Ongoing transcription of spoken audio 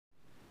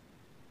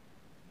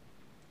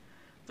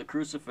the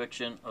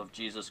crucifixion of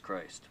Jesus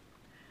Christ.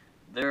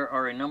 There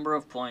are a number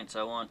of points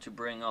I want to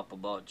bring up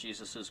about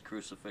Jesus'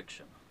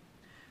 crucifixion.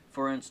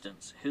 For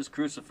instance, his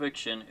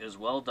crucifixion is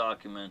well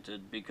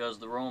documented because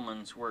the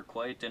Romans were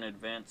quite an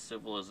advanced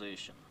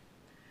civilization.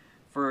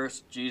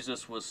 First,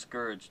 Jesus was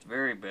scourged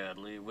very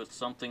badly with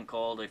something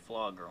called a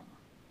flagrum.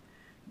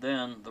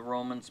 Then, the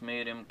Romans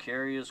made him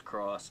carry his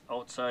cross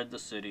outside the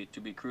city to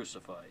be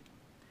crucified.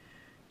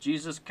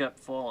 Jesus kept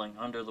falling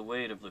under the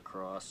weight of the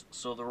cross,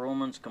 so the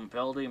Romans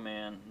compelled a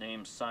man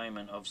named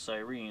Simon of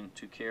Cyrene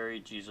to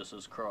carry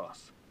Jesus'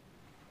 cross.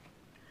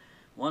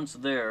 Once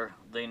there,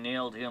 they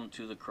nailed him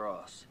to the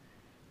cross.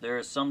 There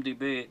is some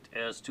debate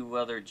as to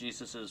whether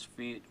Jesus'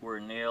 feet were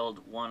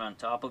nailed one on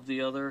top of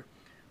the other,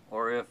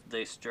 or if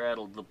they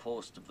straddled the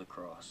post of the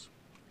cross.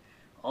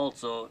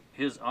 Also,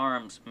 his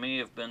arms may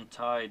have been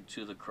tied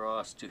to the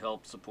cross to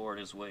help support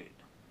his weight.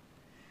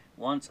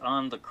 Once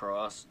on the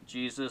cross,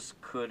 Jesus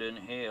could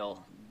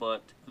inhale,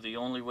 but the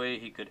only way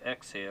he could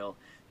exhale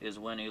is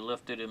when he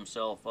lifted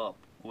himself up,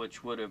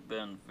 which would have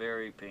been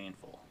very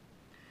painful.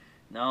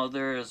 Now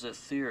there is a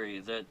theory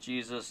that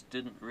Jesus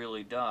didn't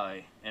really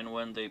die, and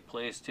when they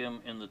placed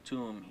him in the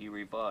tomb, he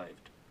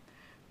revived.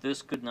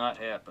 This could not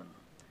happen.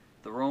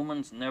 The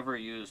Romans never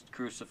used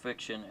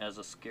crucifixion as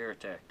a scare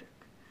tactic.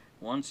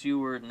 Once you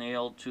were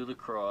nailed to the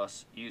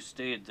cross, you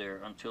stayed there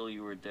until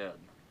you were dead.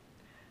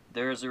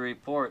 There is a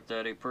report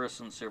that a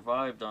person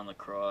survived on the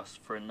cross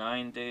for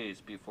 9 days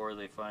before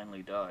they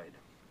finally died.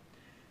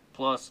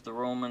 Plus, the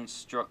Romans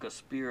struck a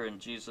spear in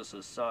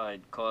Jesus'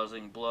 side,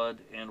 causing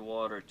blood and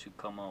water to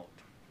come out.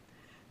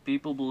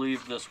 People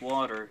believe this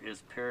water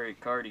is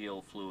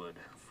pericardial fluid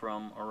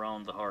from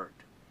around the heart.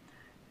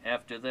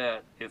 After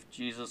that, if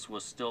Jesus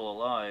was still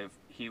alive,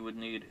 he would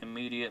need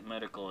immediate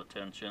medical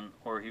attention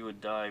or he would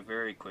die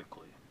very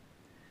quickly.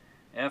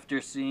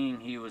 After seeing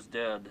he was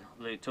dead,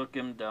 they took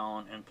him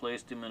down and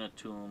placed him in a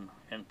tomb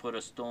and put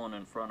a stone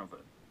in front of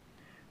it.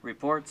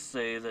 Reports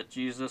say that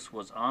Jesus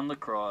was on the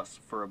cross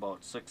for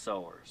about 6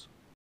 hours.